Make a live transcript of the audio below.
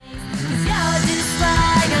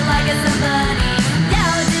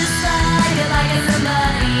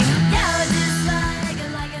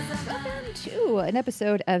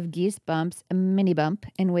episode of Goosebumps Mini Bump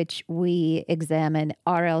in which we examine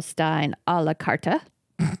R.L. Stine a la carte.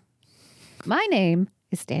 My name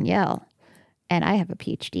is Danielle, and I have a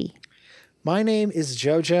PhD. My name is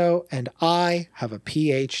Jojo, and I have a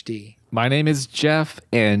PhD. My name is Jeff,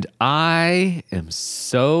 and I am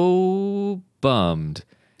so bummed.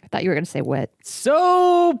 I thought you were going to say wet.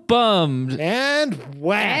 So bummed And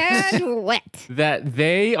wet. And wet. that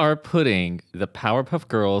they are putting the Powerpuff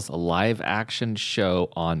Girls live action show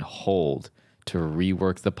on hold to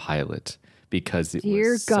rework the pilot because it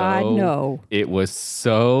Dear was God, so, no. It was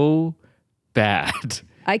so bad.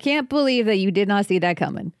 I can't believe that you did not see that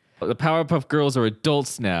coming. The Powerpuff Girls are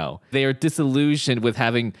adults now. They are disillusioned with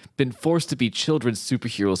having been forced to be children's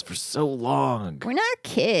superheroes for so long. We're not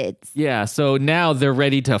kids. Yeah, so now they're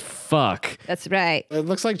ready to fuck. That's right. It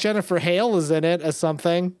looks like Jennifer Hale is in it as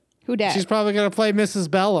something. Who dat? She's probably going to play Mrs.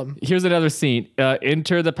 Bellum. Here's another scene.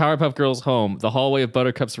 Enter the Powerpuff Girls' home, the hallway of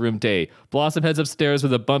Buttercup's room day. Blossom heads upstairs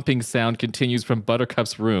with a bumping sound continues from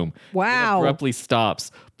Buttercup's room. Wow. It abruptly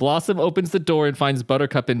stops. Blossom opens the door and finds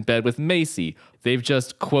Buttercup in bed with Macy. They've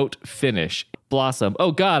just, quote, finish. Blossom,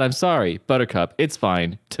 oh God, I'm sorry. Buttercup, it's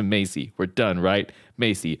fine. To Macy, we're done, right?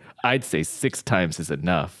 Macy, I'd say 6 times is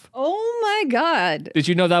enough. Oh my God. Did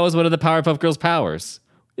you know that was one of the Powerpuff Girls' powers?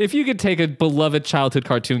 If you could take a beloved childhood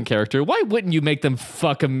cartoon character, why wouldn't you make them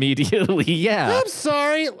fuck immediately? Yeah. I'm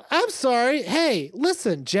sorry. Hey,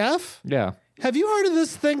 listen, Jeff. Yeah. Have you heard of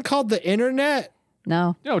this thing called the internet?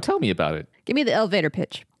 No. No, tell me about it. Give me the elevator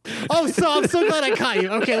pitch. Oh, I'm so glad I caught you.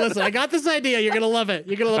 Okay, listen, I got this idea. You're going to love it.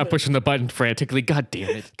 You're going to love I'm it. pushing the button frantically. God damn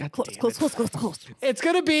it. God damn it. Close. It's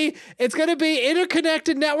gonna be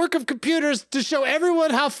interconnected network of computers to show everyone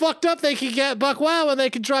how fucked up they can get buck wow when they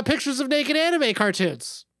can draw pictures of naked anime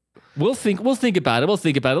cartoons. We'll think about it.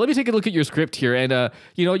 Let me take a look at your script here, and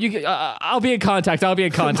I'll be in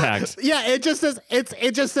contact. Yeah, it just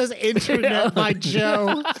says internet by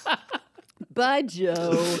Joe. Bye,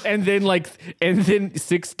 Joe. And then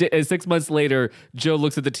 6 months later, Joe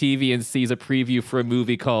looks at the TV and sees a preview for a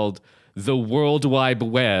movie called The World Wide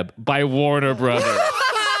Web by Warner Brothers.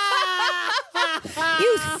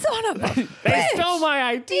 You son of a bitch. They stole my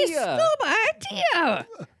idea. You stole my idea.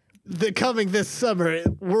 Coming this summer,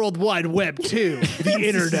 World Wide Web 2, the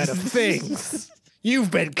Internet of Things.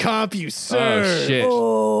 You've been CompuServe. Oh shit.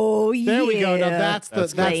 Oh, yeah. There we go. Now that's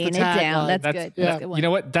the Laying it down. tagline. That's good. yeah. That's a good one. You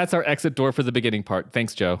know what? That's our exit door for the beginning part.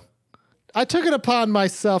 Thanks, Joe. I took it upon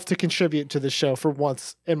myself to contribute to the show for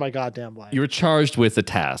once in my goddamn life. You were charged with a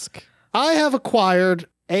task. I have acquired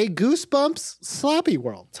a Goosebumps Slappy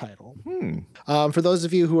World title. For those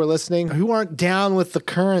of you who are listening who aren't down with the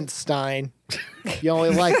current Stein, you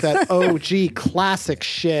only like that OG classic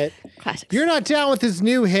shit. Classics. You're not down with his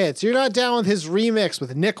new hits. You're not down with his remix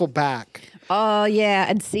with Nickelback Oh, yeah.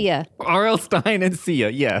 And see ya. R.L. Stine and Sia,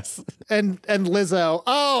 yes. and Lizzo.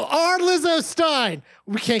 Oh, our Lizzo Stein.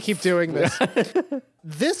 We can't keep doing this.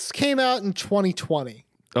 This came out in 2020.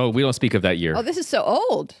 Oh, we don't speak of that year. Oh, this is so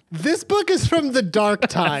old. This book is from the dark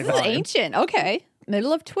time. This is ancient. Okay.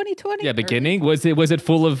 Middle of 2020. Yeah, beginning. Was it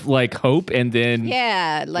full of like hope and then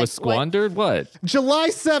Yeah. Like was squandered? What?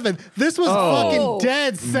 July 7th. This was fucking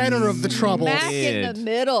dead center of the troubles. Smack in the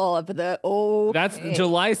middle of the old. That's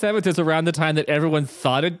July 7th is around the time that everyone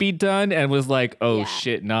thought it'd be done and was like, oh Yeah,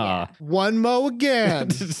 shit, nah. One mo again.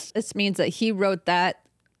 This means that he wrote that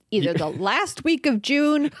either the last week of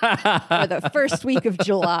June or the first week of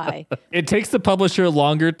July. It takes the publisher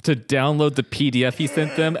longer to download the PDF he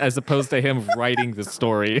sent them as opposed to him writing the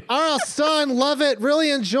story. R.L. Stein, love it,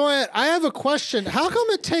 really enjoy it. I have a question. How come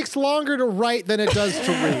it takes longer to write than it does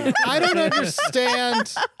to read? I don't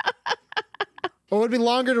understand. Or would it be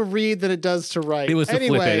longer to read than it does to write? It was to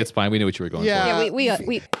flip it. It's fine. We knew what you were going Yeah. for. Yeah,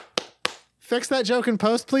 we Fix that joke in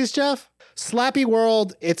post, please, Jeff. Slappy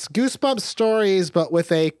World, it's Goosebumps stories, but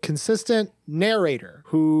with a consistent narrator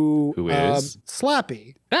who is?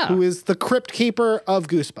 Slappy, Ah. who is the crypt keeper of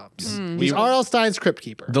Goosebumps. He's R.L. Stein's crypt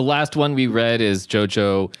keeper. The last one we read is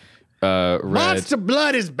JoJo read Monster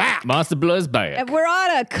Blood is back. Monster Blood's back. And we're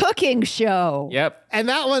on a cooking show. Yep. And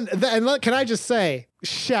that one, and look, can I just say,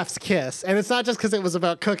 chef's kiss. And it's not just because it was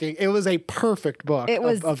about cooking. It was a perfect book It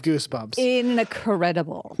was of Goosebumps.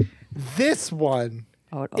 Incredible. This one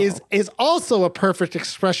Oh. is also a perfect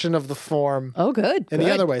expression of the form Oh, good. in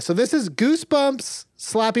the other way. So this is Goosebumps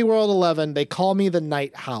Slappy World 11. They call me the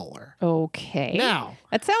Night Howler. Okay. Now.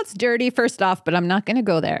 That sounds dirty, first off, but I'm not going to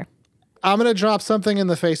go there. I'm going to drop something in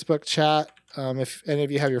the Facebook chat. If any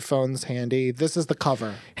of you have your phones handy, this is the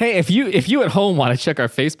cover. Hey, if you at home want to check our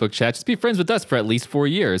Facebook chat, just be friends with us for at least 4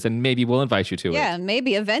 years, and maybe we'll invite you to it. Yeah,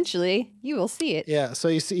 maybe eventually you will see it. Yeah. So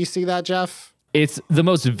you see that, Jeff? It's the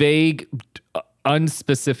most vague,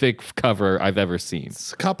 unspecific cover I've ever seen.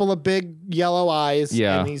 It's a couple of big yellow eyes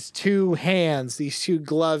Yeah. and these two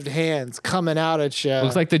gloved hands coming out at you.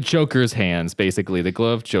 Looks like the Joker's hands, basically. The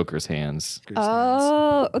gloved Joker's hands.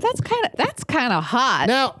 Oh, that's kind of hot.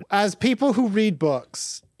 Now, as people who read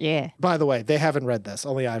books, Yeah. by the way, they haven't read this.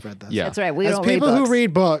 Only I've read this. Yeah. That's right. We As don't read people books. who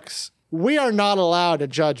read books, we are not allowed to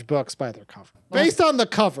judge books by their cover. Based on the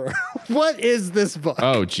cover, what is this book?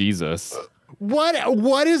 Oh, Jesus.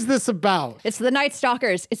 What is this about? It's the Night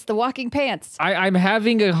Stalkers. It's the Walking Pants. I'm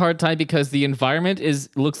having a hard time because the environment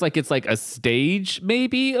looks like it's like a stage,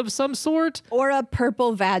 maybe, of some sort. Or a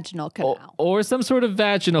purple vaginal canal. Or some sort of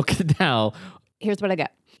vaginal canal. Here's what I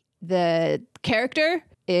got. The character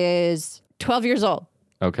is 12 years old.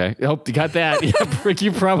 Okay. I hope you got that. Yeah, Rick,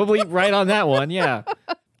 you're probably right on that one. Yeah.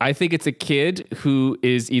 I think it's a kid who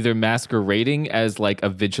is either masquerading as like a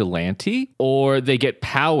vigilante or they get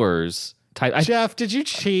powers. Jeff, did you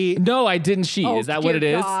cheat? No, I didn't cheat. Oh, Is that what it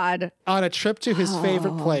dear is? God. On a trip to his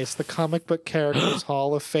favorite place, the Comic Book Characters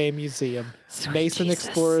Hall of Fame Museum, Mason Jesus.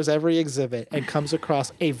 explores every exhibit and comes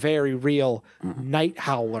across a very real night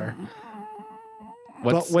howler.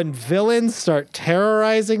 But when villains start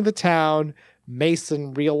terrorizing the town,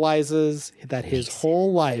 Mason realizes that his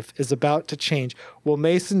whole life is about to change. Will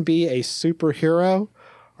Mason be a superhero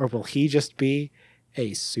or will he just be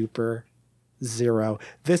a super zero?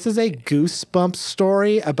 This is a Goosebumps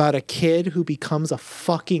story about a kid who becomes a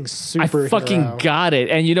fucking I superhero. fucking got it.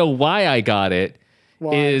 And you know why I got it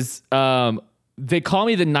Why? is they call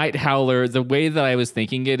me the Night Howler. The way that I was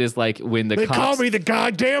thinking it is like when the They cops call me the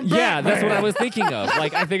goddamn Batman. Yeah, that's what I was thinking of.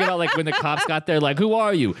 Like I think about like when the cops got there, like, who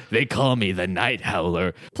are you? They call me the Night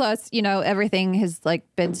Howler. Plus, everything has like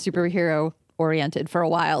been superhero oriented for a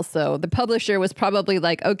while. So the publisher was probably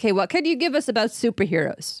like, okay, what could you give us about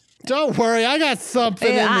superheroes? Don't worry, I got something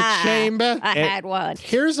in the chamber. I had one.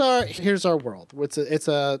 Here's our world. It's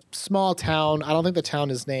a small town. I don't think the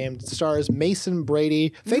town is named. It stars Mason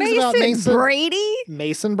Brady. Things about Mason Brady?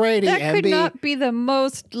 Mason Brady. That could MB. not be the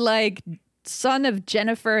most like son of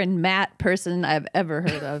Jennifer and Matt person I've ever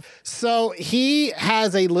heard of. So he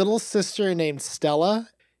has a little sister named Stella.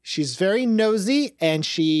 She's very nosy and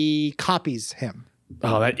she copies him.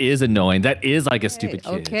 Oh, that is annoying. That is like a stupid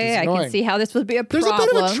kid. Okay, I annoying. can see how this would be a There's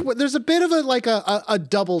problem. there's a bit of a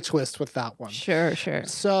double twist with that one. Sure.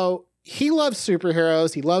 So he loves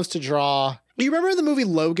superheroes. He loves to draw. You remember the movie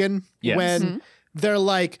Logan? Yes. When they're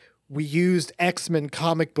like, we used X-Men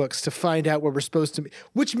comic books to find out where we're supposed to be,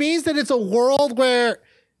 which means that it's a world where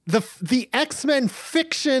the X-Men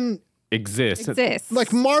fiction, Exists.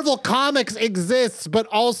 like Marvel Comics, exists, but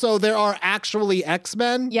also there are actually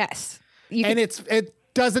X-Men. Yes. You And can- it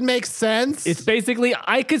doesn't make sense. It's basically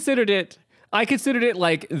I considered it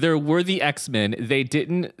like there were the X-Men. They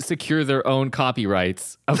didn't secure their own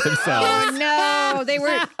copyrights of themselves. Oh no,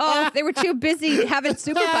 they were too busy having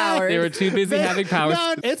superpowers. They were too busy having powers.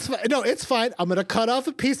 No, it's fine. I'm gonna cut off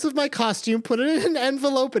a piece of my costume, put it in an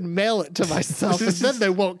envelope, and mail it to myself, and then they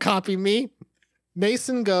won't copy me.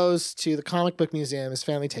 Mason goes to the comic book museum. His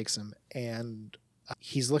family takes him, and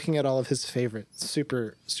he's looking at all of his favorite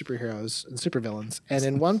superheroes and supervillains. And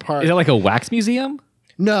in one part, Is it like a wax museum?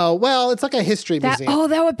 no, well, it's like a history museum.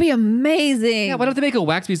 that would be amazing. Yeah, why don't they make a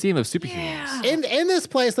wax museum of superheroes? In this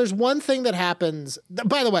place, there's one thing that happens.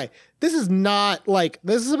 By the way, this is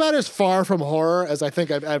about as far from horror as I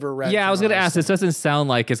think I've ever read. Yeah, I from was going to horror ask. This doesn't sound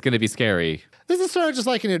like it's going to be scary. This is sort of just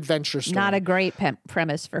like an adventure story. Not a great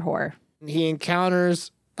premise for horror. He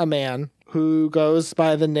encounters a man who goes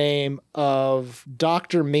by the name of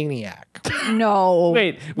Dr. Maniac. No.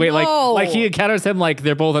 Wait, No. like he encounters him like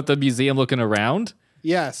they're both at the museum looking around.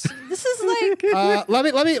 Yes. This is like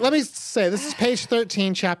Let me say, this is page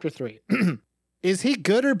 13, chapter 3. Is he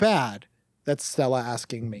good or bad? That's Stella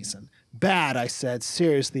asking Mason. Bad, I said.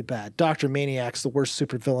 Seriously bad. Dr. Maniac's the worst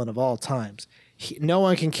supervillain of all times. No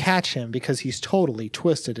one can catch him because he's totally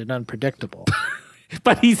twisted and unpredictable.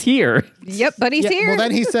 But he's here. Yep, but he's here. Well,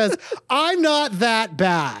 then he says, I'm not that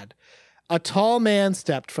bad. A tall man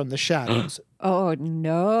stepped from the shadows. Oh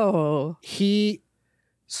no. He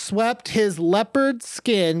swept his leopard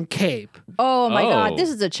skin cape Oh my Oh. god, this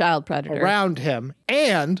is a child predator. around him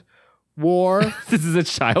and wore This is a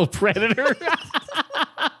child predator.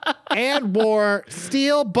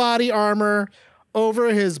 steel body armor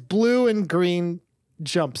over his blue and green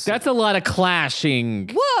jumpsuit. That's a lot of clashing.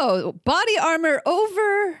 Whoa, body armor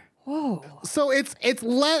over. Whoa. So it's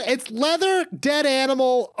leather dead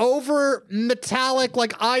animal over metallic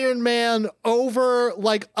like Iron Man over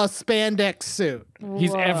like a spandex suit.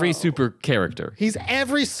 He's every super character. He's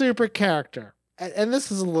every super character. And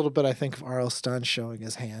this is a little bit, I think, of R.L. Stun showing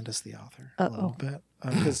his hand as the author. A little bit.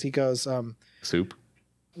 because he goes, Soup.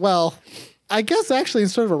 well, I guess actually in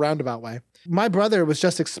sort of a roundabout way. My brother was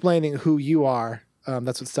just explaining who you are.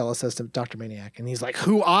 That's what Stella says to Dr. Maniac. And he's like,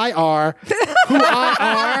 who I are? Who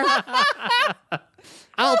I are?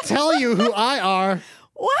 I'll tell you who I are.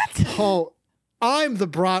 What? Oh, I'm the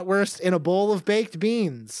bratwurst in a bowl of baked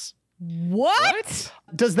beans. What?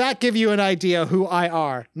 Does that give you an idea who I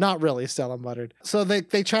are? Not really, Stella muttered. So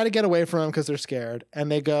they try to get away from him because they're scared.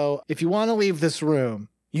 And they go, if you want to leave this room,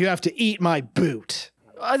 you have to eat my boot.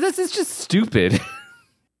 This is just stupid.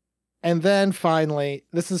 And then finally,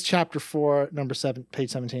 this is chapter 4, number 7, page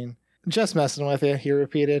 17. Just messing with you, he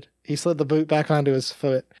repeated. He slid the boot back onto his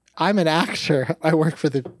foot. I'm an actor. I work for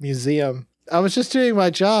the museum. I was just doing my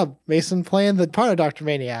job, Mason, playing the part of Dr.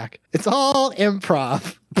 Maniac. It's all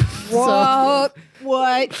improv. What?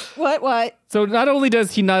 What? So not only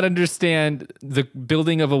does he not understand the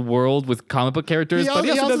building of a world with comic book characters, He but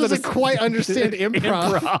he also also doesn't quite understand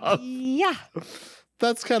improv. Yeah.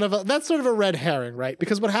 That's sort of a red herring, right?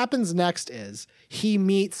 Because what happens next is he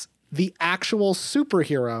meets the actual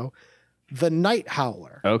superhero, the Night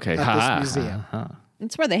Howler. Okay. At this museum.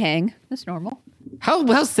 That's where they hang. That's normal.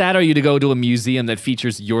 How sad are you to go to a museum that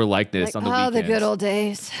features your likeness Like, on the oh, the weekends? good old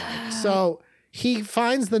days. So he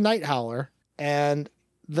finds the Night Howler, and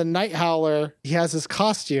the Night Howler, he has his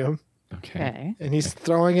costume, Okay. and he's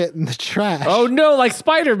throwing it in the trash. Oh no, like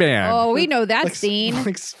Spider-Man. Oh, we know that like, scene.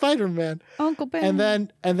 like Spider-Man. Uncle Ben.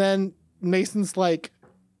 And then Mason's like,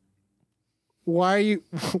 why?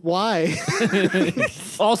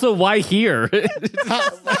 Also, why here?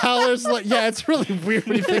 Howler's like, yeah, it's really weird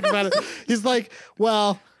when you think about it. He's like,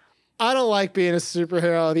 well, I don't like being a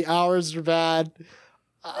superhero. The hours are bad.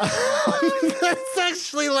 That's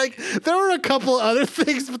actually like, there were a couple other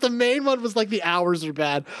things, but the main one was like the hours are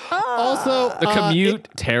bad. Also, the commute,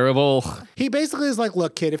 terrible. he basically is like,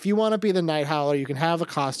 look, kid, if you want to be the Night Howler, you can have a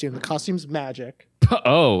costume. The costume's magic.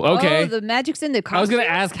 Oh, okay. Oh, the magic's in the costume. I was going to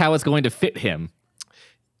ask how it's going to fit him.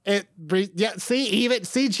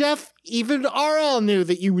 See, Jeff, even RL knew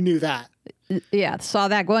that you knew that. Yeah, saw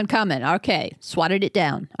that one coming. Okay, swatted it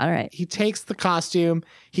down. All right. He takes the costume.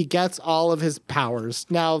 He gets all of his powers.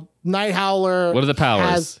 Now, Night Howler. What are the powers?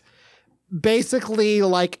 Has basically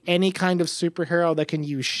like any kind of superhero that can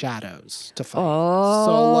use shadows to fight. Oh.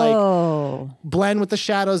 So like blend with the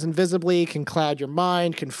shadows invisibly, can cloud your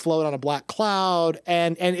mind, can float on a black cloud,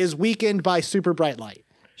 and is weakened by super bright light.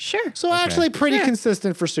 Sure. So actually pretty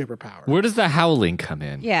consistent for superpower. Where does the howling come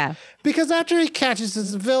in? Yeah. Because after he catches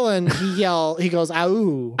his villain, he goes,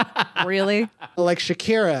 "Ow," Really? like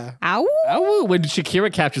Shakira. Ow. Ow! When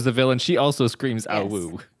Shakira captures a villain, she also screams Yes.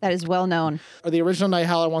 "Ow!" That is well known. Or the original Night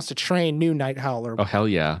Howler wants to train new Night Howler. Oh hell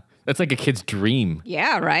yeah! That's like a kid's dream.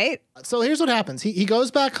 Yeah, right? So here's what happens. He goes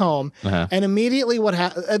back home, Uh-huh. and immediately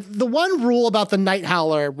the one rule about the Night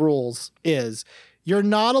Howler rules is you're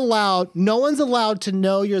not allowed, no one's allowed to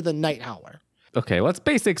know you're the Night Howler. Okay, well, that's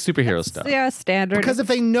basic superhero stuff. Yeah, standard. Because if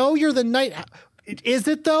they know you're the Night is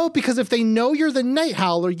it though? Because if they know you're the Night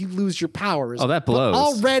Howler, you lose your powers. Oh, that But blows.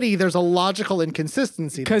 already there's a logical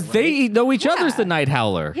inconsistency. Because there, right? they know each other's the Night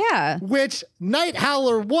Howler. yeah. Which Night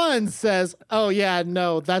Howler 1 says, oh yeah,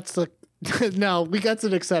 no, that's a no, that's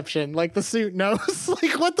an exception. Like the suit knows.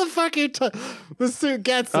 Like what the fuck the suit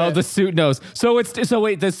gets Oh, it. the suit knows. So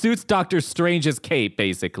wait, the suit's Doctor Strange's cape,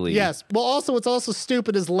 basically. Yes. Well, also, what's also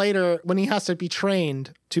stupid is later when he has to be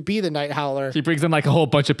trained to be the Night Howler. He brings in like a whole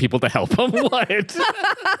bunch of people to help him. What?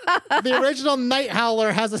 The original Night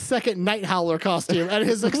Howler has a second Night Howler costume, and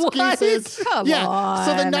his excuse What? is, Come yeah.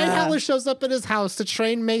 So the on. Night Howler shows up at his house to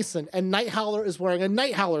train Mason, and Night Howler is wearing a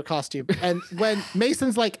Night Howler costume. And when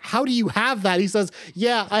Mason's like, "How do you have that?" He says,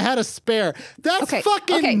 "Yeah, I had a spare." That's Okay,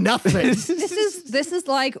 fucking okay. nothing. This is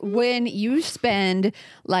like when you spend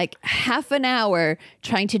like half an hour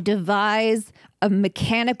trying to devise a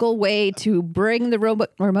mechanical way to bring the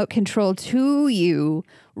remote control to you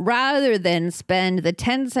rather than spend the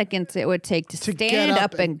 10 seconds it would take to get stand up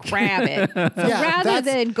up and grab it. So Yeah, rather that's-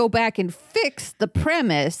 than go back and fix the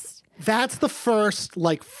premise. That's the first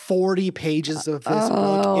like 40 pages of this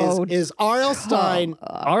book is R.L. Stein.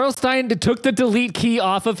 R.L. Stein took the delete key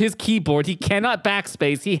off of his keyboard. He cannot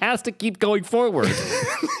backspace. He has to keep going forward.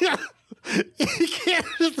 He can't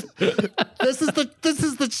just, this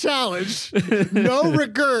is the challenge. No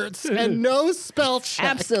regrets and no spell check.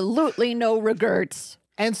 Absolutely no regrets.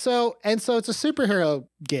 And so it's a superhero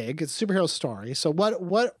gig. It's a superhero story. So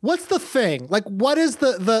what's the thing? Like, what is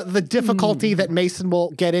the difficulty that Mason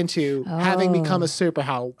will get into having become a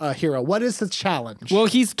superhero hero? What is the challenge? Well,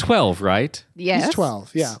 he's 12, right? Yes. He's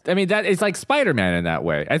 12. Yeah. I mean, that is like Spider-Man in that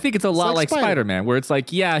way. I think it's a lot like Spider-Man, where it's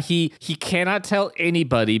like, yeah, he cannot tell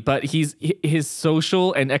anybody, but his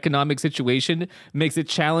social and economic situation makes it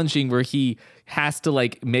challenging where he has to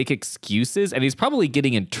like make excuses, and he's probably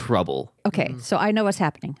getting in trouble. Okay, so I know what's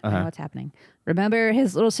happening. I know what's happening. Remember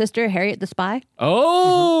his little sister, Harriet the Spy?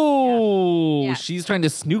 Oh, Yeah. she's trying to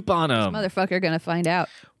snoop on him. Motherfucker gonna find out.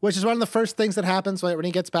 Which is one of the first things that happens when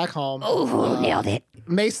he gets back home. Oh, nailed it.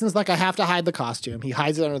 Mason's like, I have to hide the costume. He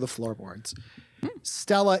hides it under the floorboards.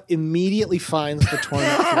 Stella immediately finds the torn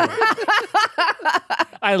up floor.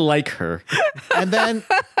 I like her. And then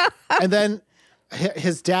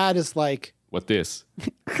his dad is like, What this?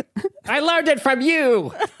 I learned it from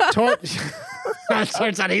you.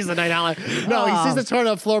 Turns out he's the Night Owl. No, he sees the torn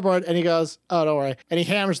up floorboard and he goes, oh, don't worry. And he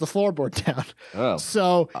hammers the floorboard down. Oh.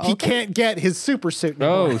 So he can't get his super suit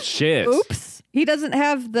anymore. Oh, shit. Oops. He doesn't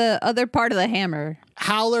have the other part of the hammer.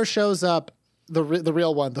 Howler shows up, the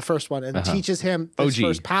real one, the first one, and teaches him his OG.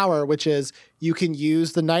 first power, which is you can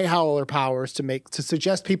use the Night Howler powers to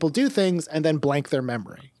suggest people do things and then blank their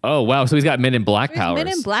memory. Oh, wow. So he's got Men in Black powers. Men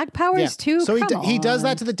in Black powers too? So Come he does on.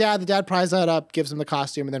 that to the dad. The dad pries that up, gives him the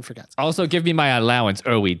costume, and then forgets. Also, give me my allowance,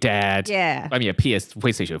 Dad. Yeah. I mean, a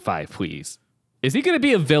PlayStation 5, please. Is he going to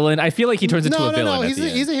be a villain? I feel like he turns into a villain. No, at he's the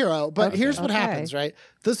he's end. a hero. But here's what Okay. happens, right?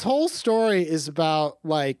 This whole story is about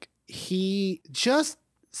like he just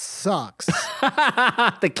sucks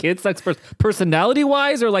The kid sucks personality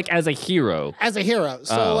wise, or like as a hero? as a hero.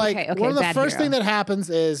 So Oh. like Okay, one of the bad first hero. thing that happens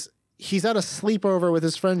is he's at a sleepover with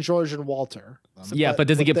his friend George and Walter. Yeah, but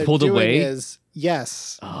does he what get they're pulled doing away? Is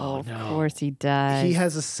yes. Oh, Of course he does. He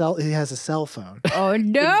has a cell phone. Oh,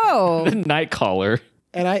 no. Nightcaller.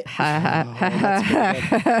 And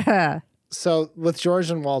so with George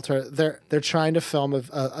and Walter, they're trying to film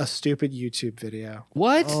a stupid YouTube video.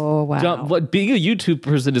 What? Oh, wow. Being a YouTube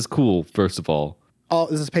person is cool, first of all. Oh,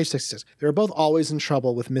 this is page 66. They were both always in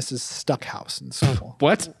trouble with Mrs. Stuckhouse in school.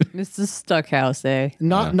 What? Mrs. Stuckhouse, eh?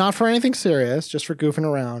 Not for anything serious, just for goofing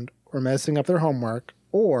around or messing up their homework,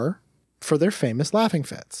 or for their famous laughing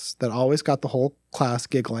fits that always got the whole class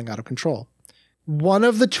giggling out of control. One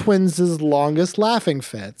of the twins' longest laughing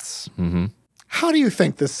fits. Mm-hmm. How do you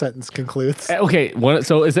think this sentence concludes? Okay,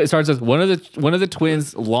 it starts with one of the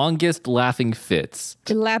twins' longest laughing fits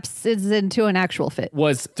It lapses into an actual fit.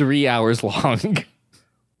 was 3 hours long.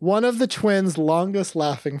 One of the twins' longest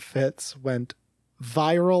laughing fits went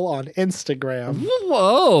viral on Instagram. Whoa.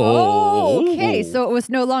 Oh, okay. So it was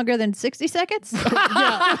no longer than 60 seconds? That's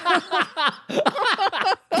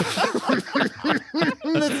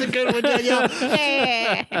a good one, Danielle.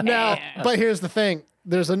 Now, but here's the thing.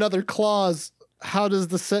 There's another clause. How does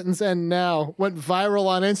the sentence end now? Went viral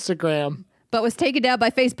on Instagram. But was taken down by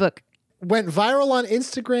Facebook. Went viral on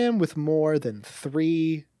Instagram with more than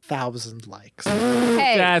 3,000 likes.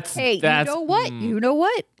 Hey, That's- you know what? You know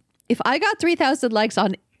what? If I got 3,000 likes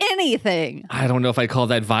on anything, I don't know if I call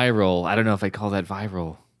that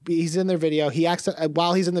viral. He's in their video.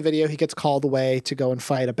 While he's in the video, he gets called away to go and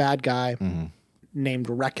fight a bad guy named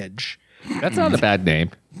Wreckage. That's not a bad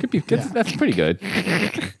name. That's pretty good.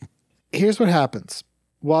 Here's what happens.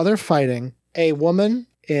 While they're fighting, a woman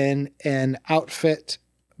in an outfit,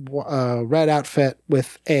 red outfit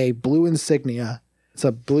with a blue insignia. It's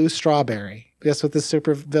a blue strawberry. Guess what the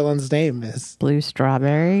super villain's name is? Blue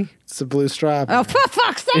Strawberry. It's a blue strawberry. Oh, for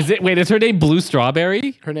fuck's sake. Is her name Blue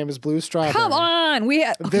Strawberry? Her name is Blue Strawberry. Come on.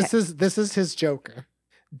 This is his Joker.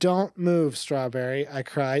 Don't move, Strawberry, I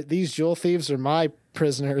cried. These jewel thieves are my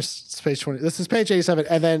prisoners. It's page 20. This is page 87.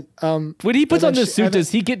 And then When he puts and on then the suit,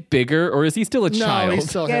 does he get bigger, or is he still a no, child? he's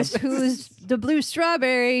still Guess him. who's the Blue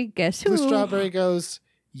Strawberry? Guess who? Blue Strawberry goes,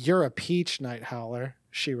 "You're a peach, Night Howler."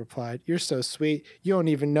 She replied, "You're so sweet. You don't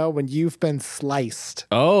even know when you've been sliced."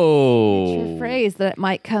 Oh. Your phrase that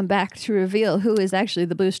might come back to reveal who is actually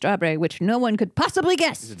the Blue Strawberry, which no one could possibly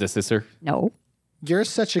guess. Is it the sister? No. "You're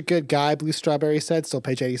such a good guy," Blue Strawberry said, still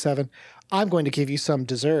page 87. "I'm going to give you some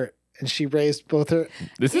dessert." And she raised both her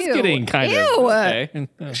This is Ew. getting kind Ew. of okay.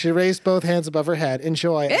 she raised both hands above her head.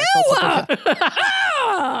 "Enjoy."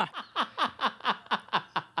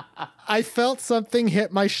 I felt something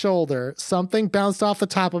hit my shoulder. Something bounced off the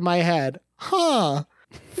top of my head. Huh.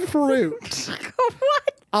 Fruit.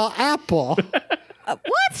 What? Apple.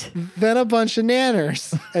 What? Then a bunch of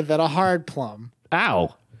nanners. And then a hard plum.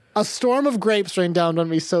 Ow. A storm of grapes rained down on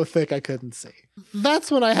me so thick I couldn't see.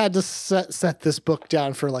 That's when I had to set this book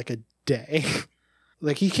down for like a day.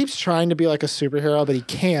 Like he keeps trying to be like a superhero, but he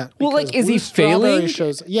can't. Well, like, because is he Blue Strawberry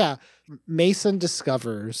failing? Mason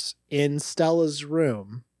discovers in Stella's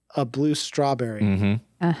room a blue strawberry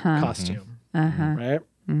Uh-huh. costume, Uh-huh. right?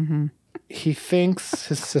 Mm-hmm. He thinks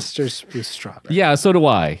his sister's blue strawberry. Yeah, so do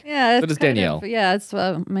I. Yeah. So does Danielle. Yeah, it's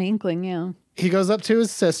my inkling, yeah. He goes up to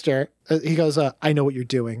his sister. He goes, I know what you're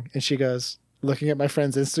doing. And she goes, looking at my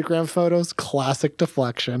friend's Instagram photos, classic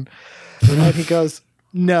deflection. And he goes,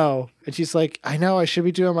 no. And she's like, I know I should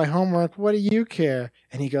be doing my homework. What do you care?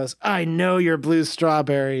 And he goes, I know you're blue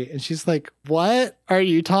strawberry. And she's like, what are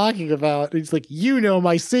you talking about? And he's like, you know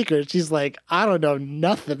my secret. She's like, I don't know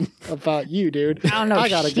nothing about you, dude. I don't know I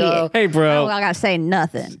gotta shit. go. Hey, Oh, bro. I gotta say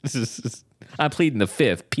nothing. I'm pleading the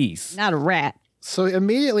fifth. Peace. Not a rat. So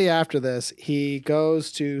immediately after this, he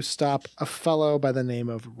goes to stop a fellow by the name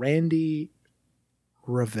of Randy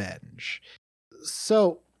Revenge.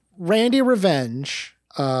 So Randy Revenge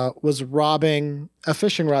was robbing a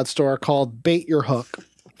fishing rod store called Bait Your Hook.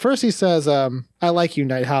 First he says, I like you,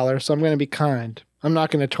 Night Howler, so I'm going to be kind. I'm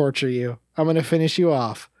not going to torture you. I'm going to finish you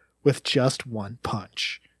off with just one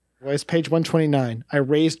punch. Voice page 129. I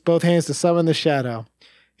raised both hands to summon the shadow.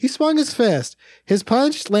 He swung his fist. His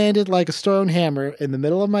punch landed like a stone hammer in the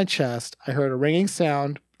middle of my chest. I heard a ringing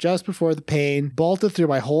sound just before the pain bolted through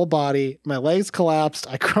my whole body. My legs collapsed.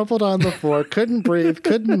 I crumpled on the floor, couldn't breathe,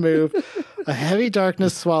 couldn't move. A heavy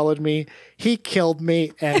darkness swallowed me. He killed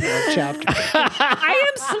me. End of chapter. I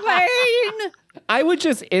am slain. I would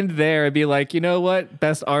just end there and be like, you know what?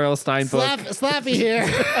 Best R.L. Stein book. Slappy here.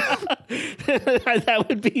 That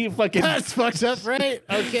would be fucking. That's fucked up, right?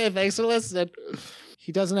 Okay, thanks for listening.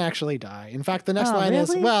 He doesn't actually die. In fact, the next Oh, line is,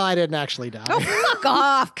 really? well, I didn't actually die. Oh, fuck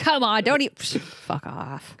off. Come on. Don't eat. Fuck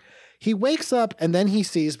off. He wakes up and then he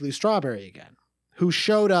sees Blue Strawberry again, who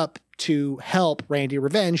showed up to help Randy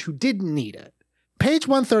Revenge, who didn't need it. Page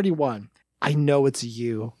 131. I know it's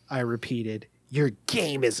you, I repeated. Your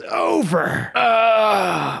game is over.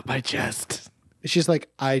 My chest. She's like,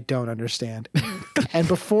 I don't understand. And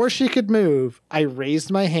before she could move, I raised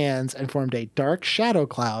my hands and formed a dark shadow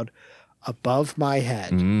cloud above my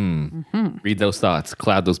head. Read those thoughts,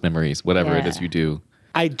 cloud those memories, whatever it is Yeah. you do.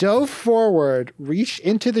 I dove forward, reached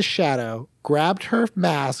into the shadow, grabbed her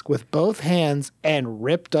mask with both hands, and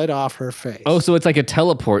ripped it off her face. Oh, so it's like a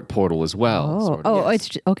teleport portal as well. Oh, sort of. yes.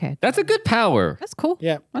 it's okay. That's a good power. That's cool.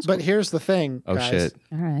 Yeah, That's but here's the thing, Oh, guys. shit.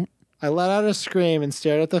 All right. I let out a scream and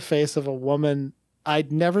stared at the face of a woman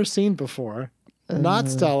I'd never seen before. Not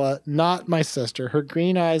Stella, not my sister. Her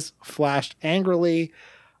green eyes flashed angrily.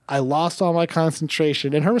 I lost all my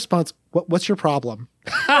concentration. And her response, what's your problem?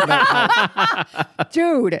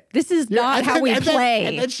 Dude, this is not And how then- we and then- play.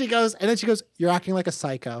 and then she goes, you're acting like a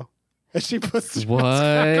psycho. And she puts What?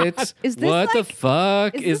 Is this what the like-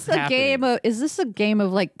 fuck Is this a happening? game of? Is this a game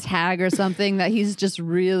of like tag or something that he's just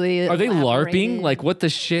really? Are they LARPing? elaborated? Like, what the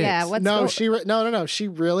shit? Yeah. What's No, go- no. She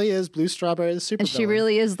really is Blue Strawberry the super. And she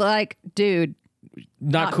really is like, dude,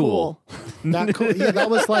 Not cool. Not cool. Yeah, that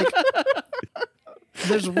was like.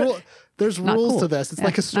 There's Not rules cool. to this. It's Yeah,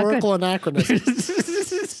 like historical anachronism.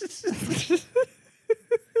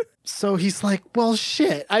 So he's like, well,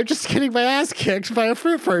 shit, I'm just getting my ass kicked by a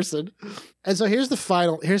fruit person. And so here's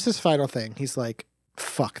his final thing. He's like,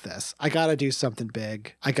 fuck this. I gotta do something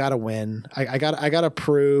big. I gotta win. I gotta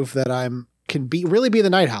prove that really be the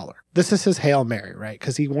Night Howler. This is his Hail Mary, right?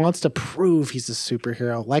 Because he wants to prove he's a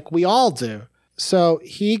superhero like we all do. So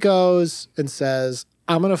he goes and says,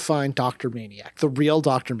 I'm gonna find Dr. Maniac, the real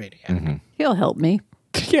Dr. Maniac. he'll help me.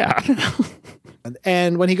 Yeah.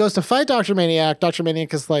 And when he goes to fight Dr. Maniac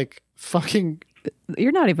is like, fucking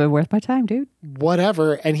You're not even worth my time, dude.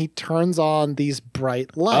 whatever. And he turns on these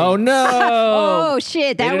bright lights. Oh, no. Oh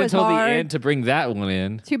shit, They that didn't was until hard. the end to bring that one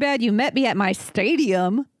in. Too bad you met me at my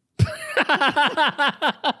stadium.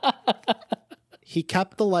 He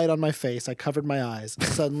kept the light on my face. I covered my eyes.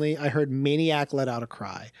 Suddenly, I heard Maniac let out a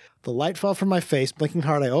cry. The light fell from my face. Blinking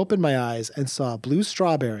hard, I opened my eyes and saw Blue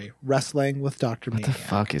Strawberry wrestling with Dr. What the Maniac.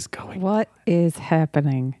 fuck is going on? What is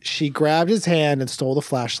happening? She grabbed his hand and stole the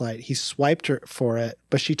flashlight. He swiped her for it,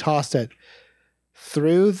 but she tossed it.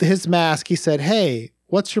 Through his mask, he said, hey,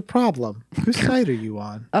 what's your problem? Whose side are you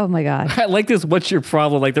on? Oh my god. I like this. What's your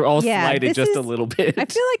problem? Like, they're all Yeah, slighted this just is- a little bit. I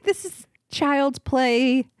feel like this is child's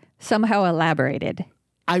play somehow elaborated.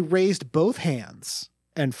 I raised both hands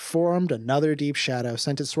and formed another deep shadow,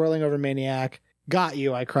 sent it swirling over Maniac. Got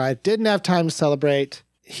you, I cried. Didn't have time to celebrate.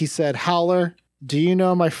 He said, Howler, do you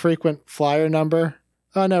know my frequent flyer number?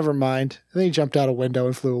 Oh, never mind. And then he jumped out a window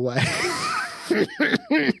and flew away.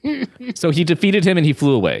 So he defeated him and he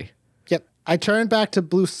flew away. Yep. I turned back to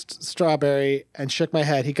Blue Strawberry and shook my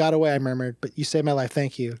head. He got away, I murmured, but you saved my life.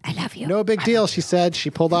 Thank you. I love you. No big deal, she said. She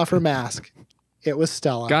pulled off her mask. It was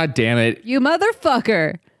Stella. God damn it. You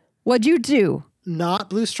motherfucker. What'd you do? Not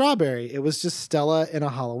Blue Strawberry. It was just Stella in a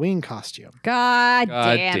Halloween costume. God,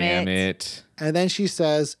 God damn it. And then she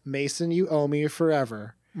says, Mason, you owe me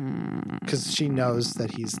forever. Because she knows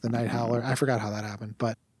that he's the Night Howler. I forgot how that happened,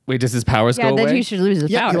 but Wait, does his powers Yeah, go then away? he should lose his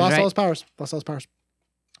yeah, powers, he lost right? all his powers. Lost all his powers.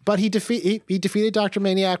 But he defeated Dr.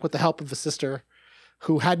 Maniac with the help of his sister,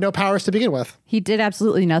 who had no powers to begin with. He did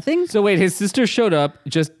absolutely nothing. So wait, his sister showed up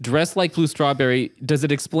just dressed like Blue Strawberry. Does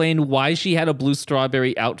it explain why she had a Blue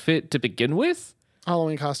Strawberry outfit to begin with?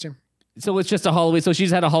 Halloween costume. So it's just a Halloween. So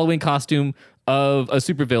she's had a Halloween costume of a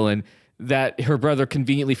supervillain that her brother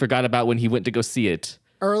conveniently forgot about when he went to go see it.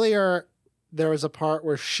 Earlier, there was a part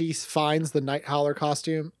where she finds the Night Howler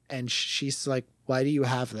costume and she's like, why do you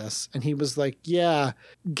have this? And he was like, yeah,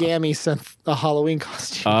 Gammy sent a Halloween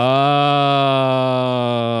costume.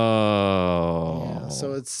 Oh. Yeah,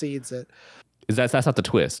 so it seeds it. That's not the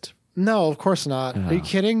twist. No, of course not. Are you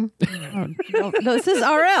kidding? No, this is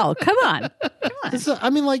RL. Come on. I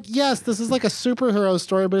mean, like, yes, this is like a superhero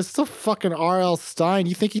story, but it's still fucking R.L. Stein.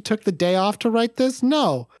 You think he took the day off to write this?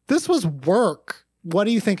 No, this was work. What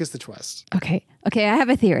do you think is the twist? Okay, I have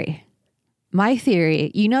a theory. My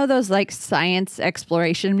theory, you know those like science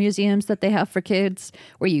exploration museums that they have for kids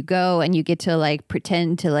where you go and you get to like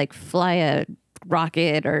pretend to like fly a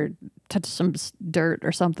rocket or touch some dirt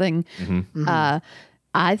or something.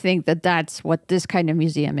 I think that that's what this kind of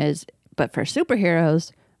museum is, but for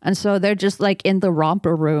superheroes. And so they're just like in the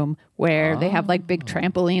romper room where they have like big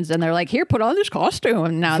trampolines and they're like, here, put on this costume.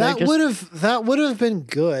 And now they're just... That would have been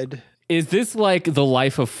good. Is this like The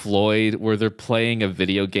Life of Floyd where they're playing a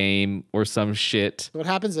video game or some shit? What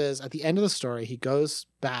happens is at the end of the story, he goes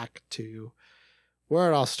back to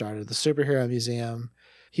where it all started, the superhero museum.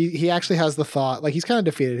 He actually has the thought, like he's kind of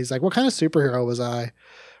defeated. He's like, what kind of superhero was I?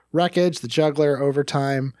 Wreckage, the Juggler,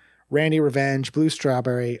 Overtime, Randy Revenge, Blue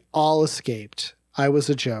Strawberry, all escaped. I was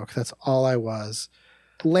a joke. That's all I was.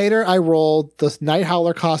 Later, I rolled the Night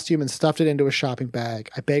Howler costume and stuffed it into a shopping bag.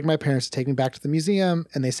 I begged my parents to take me back to the museum,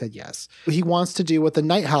 and they said yes. He wants to do what the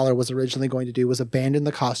Night Howler was originally going to do, was abandon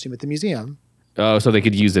the costume at the museum. Oh, so they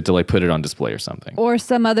could use it to like put it on display or something. Or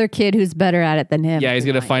some other kid who's better at it than him. Yeah, he's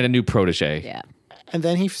going to find a new protege. Yeah. And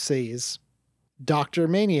then he sees Dr.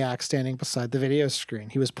 Maniac standing beside the video screen.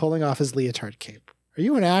 He was pulling off his leotard cape. Are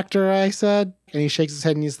you an actor? I said. And he shakes his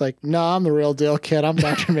head and he's like, no, I'm the real deal, kid. I'm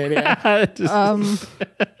Dr. Maniac. Are these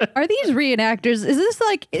reenactors? Is this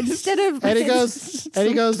like instead of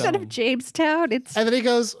instead of Jamestown, it's And then he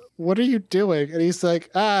goes, what are you doing? And he's like,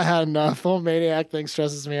 I had enough. The whole Maniac thing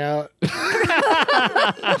stresses me out.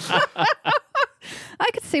 I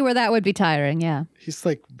could see where that would be tiring, yeah. He's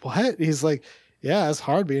like, what? He's like, yeah, it's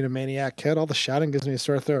hard being a maniac, kid. All the shouting gives me a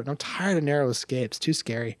sore throat. And I'm tired of narrow escapes. Too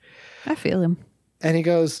scary. I feel him. And he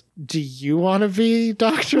goes, do you want to be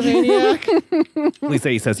Dr. Maniac? Lisa,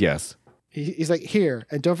 he says yes. He's like, here,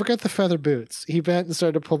 and don't forget the feather boots. He bent and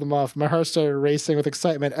started to pull them off. My heart started racing with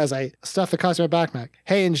excitement as I stuffed the costume in my backpack.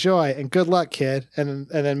 Hey, enjoy, and good luck, kid. And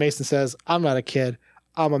then Mason says, I'm not a kid.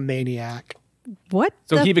 I'm a maniac. What?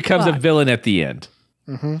 So the he becomes a fuck? villain at the end.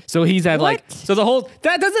 So he's had like, What? so the whole,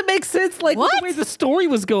 that doesn't make sense. Like What? the way the story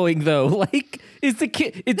was going though. Like, is the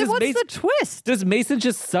kid, Then what's the twist? does Mason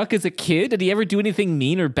just suck as a kid? Did he ever do anything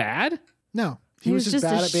mean or bad? No, He was just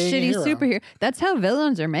bad a at being shitty a hero. superhero. That's how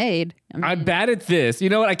villains are made. I mean, I'm bad at this. You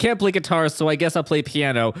know what? I can't play guitar, so I guess I'll play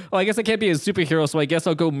piano. Oh, I guess I can't be a superhero, so I guess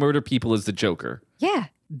I'll go murder people as the Joker. yeah.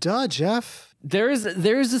 Duh, Jeff. There's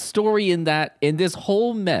a story in this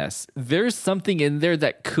whole mess. There's something in there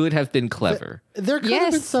that could have been clever. There could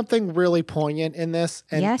have been Yes. something really poignant in this,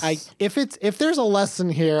 and Yes. if there's a lesson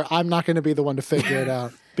here, I'm not going to be the one to figure it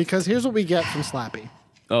out because here's what we get from Slappy,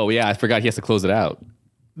 Oh yeah, I forgot he has to close it out.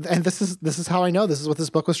 and this is how I know this is what this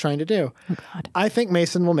book was trying to do. Oh, God. I think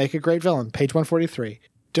Mason will make a great villain. Page 143.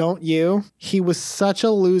 Don't you? He was such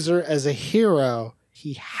a loser as a hero.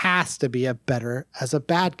 He has to be better as a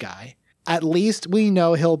bad guy. At least we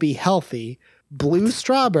know he'll be healthy. Blue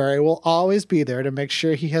Strawberry will always be there to make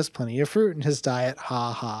sure he has plenty of fruit in his diet.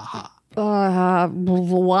 Ha ha ha.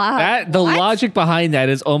 Wow. That the logic behind that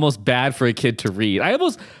is almost bad for a kid to read.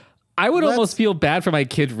 I would almost feel bad for my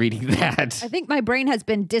kid reading that. I think my brain has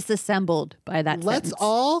been disassembled by that Let's sentence.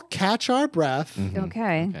 all catch our breath,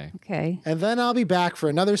 Okay. and then I'll be back for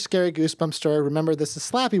another scary goosebump story. Remember, this is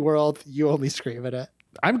Slappy World. You only scream at it.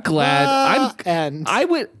 I'm glad. And I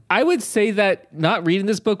would say that not reading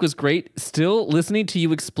this book was great. Still, listening to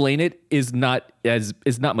you explain it is not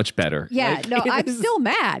much better. Yeah, Like, no, it I'm is- still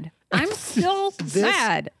mad. I'm still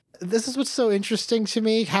mad. this is what's so interesting to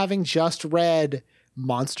me, having just read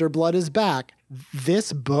Monster Blood is Back.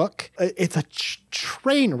 This book, it's a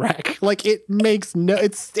train wreck. Like it makes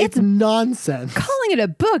it's nonsense. Calling it a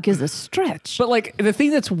book is a stretch. But like the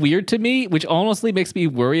thing that's weird to me, which honestly makes me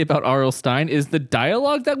worry about R.L. Stein, is the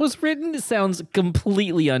dialogue that was written sounds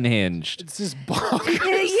completely unhinged. It's just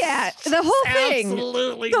bonkers. Yeah, the whole thing.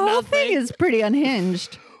 Absolutely The whole nothing. thing is pretty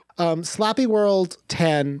unhinged. Slappy World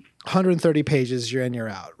 10, 130 pages, you're in, you're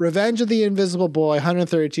out. Revenge of the Invisible Boy,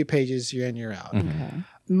 132 pages, you're in, you're out.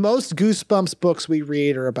 Most Goosebumps books we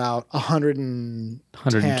read are about 110.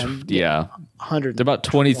 100. They're about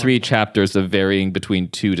 23 chapters of varying between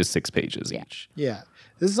 2 to 6 pages each. Yeah.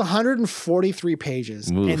 This is 143 pages,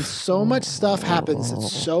 and so much stuff happens.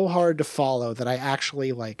 It's so hard to follow that I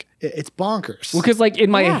actually it's bonkers. Well, because like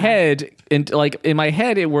in my head,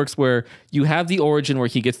 it works where you have the origin where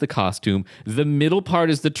he gets the costume. The middle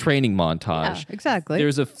part is the training montage. Yeah, exactly.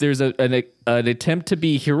 There's an attempt to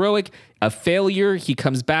be heroic, a failure. He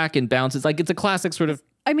comes back and bounces. Like it's a classic sort of.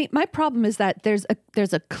 I mean, my problem is that there's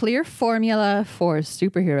a clear formula for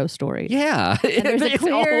superhero stories. Yeah, it's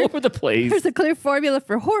all over the place. There's a clear formula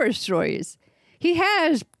for horror stories. He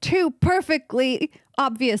has 2 perfectly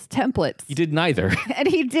obvious templates. He did neither. And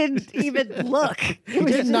he didn't even look. He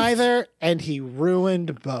did neither, and he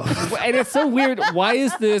ruined both. And it's so weird. Why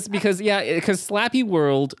is this? Because Slappy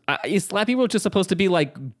World, is Slappy World just supposed to be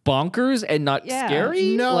like bonkers and not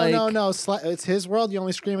scary? No, like, no. It's his world. You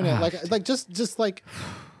only scream in it. Just like.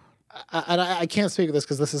 And I can't speak of this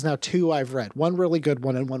because this is now 2 I've read. One really good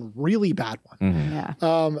one and one really bad one. Yeah.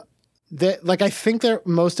 I think that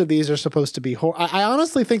most of these are supposed to be horror. I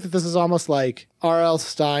honestly think that this is almost like R.L.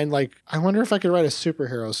 Stein. Like, I wonder if I could write a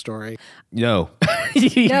superhero story. No. No, you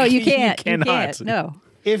can't. You cannot. You can't. No.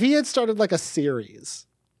 If he had started like a series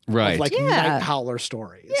Right. of like Night Howler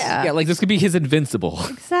stories. Yeah. Yeah, like this could be his Invincible.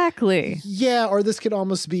 Exactly. Yeah, or this could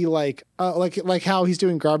almost be like how he's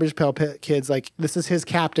doing Garbage Pail Kids. Like this is his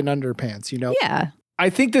Captain Underpants, you know? Yeah. I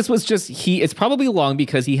think this was just it's probably long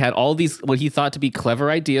because he had all these what he thought to be clever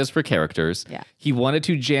ideas for characters. Yeah. He wanted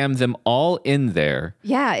to jam them all in there.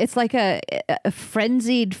 Yeah, it's like a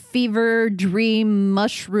frenzied fever dream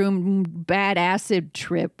mushroom bad acid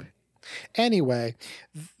trip. Anyway,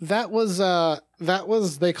 that was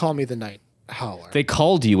They Call Me the Night Howler. They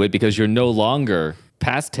called you it because you're no longer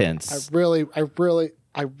past tense. I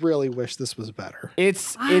really wish this was better. It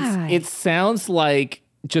sounds like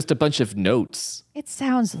just a bunch of notes. It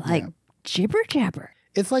sounds like jibber jabber.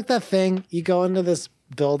 It's like that thing you go into this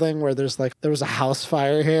building where there was a house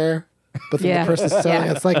fire here, but then the person's selling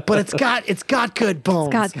it. It's like, but it's got good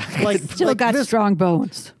bones. It's still got strong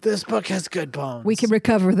bones. This book has good bones. We can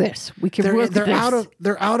recover this. We can work they're this.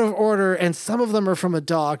 they're out of order, and some of them are from a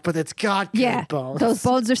dog, but it's got good bones. Those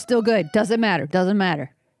bones are still good. Doesn't matter.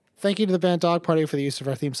 Thank you to the band Dog Party for the use of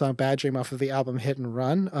our theme song Bad Dream off of the album Hit and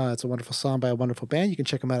Run. It's a wonderful song by a wonderful band. You can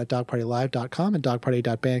check them out at dogpartylive.com and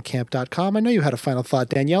dogparty.bandcamp.com. I know you had a final thought,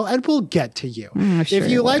 Danielle, and we'll get to you. If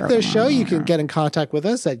you like this show, you can get in contact with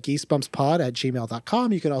us at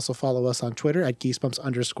geesebumpspod@gmail.com. You can also follow us on Twitter at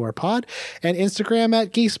geesebumps_pod and Instagram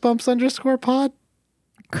at geesebumps_pod.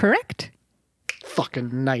 Correct.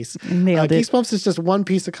 Fucking nice. Nailed it. Geesebumps is just one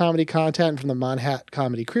piece of comedy content from the Monhat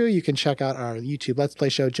Comedy Crew. You can check out our YouTube Let's Play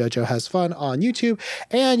show, JoJo Has Fun, on YouTube.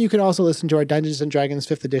 And you can also listen to our Dungeons & Dragons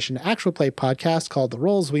 5th edition actual play podcast called The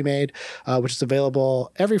Rolls We Made, which is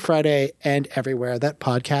available every Friday and everywhere that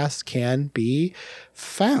podcasts can be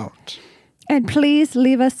found. And please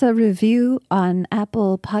leave us a review on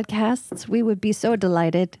Apple Podcasts. We would be so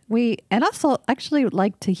delighted. And also actually would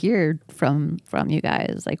like to hear from you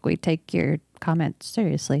guys. Like we take your comments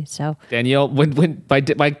seriously. So Danielle, by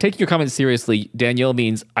taking your comments seriously, Danielle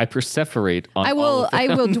means I perseverate on I will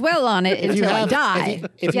dwell on it until I die.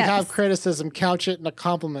 If you have criticism, couch it in a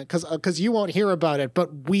compliment because you won't hear about it,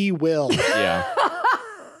 but we will. Yeah.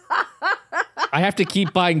 I have to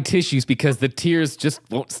keep buying tissues because the tears just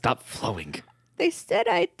won't stop flowing. They said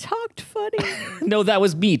I talked funny. No, that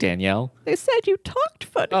was me, Danielle. They said you talked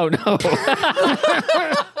funny. Oh, no.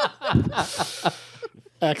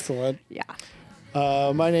 Excellent. Yeah.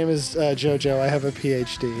 My name is JoJo. I have a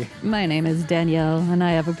PhD. My name is Danielle, and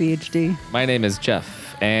I have a PhD. My name is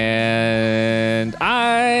Jeff, and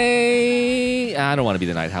I don't want to be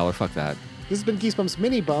the Night Howler. Fuck that. This has been Geesebumps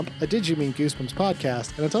Mini Bump, a Did You Mean Goosebumps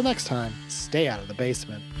podcast. And until next time, stay out of the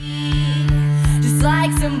basement. Just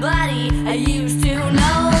like somebody I used to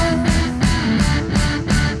know.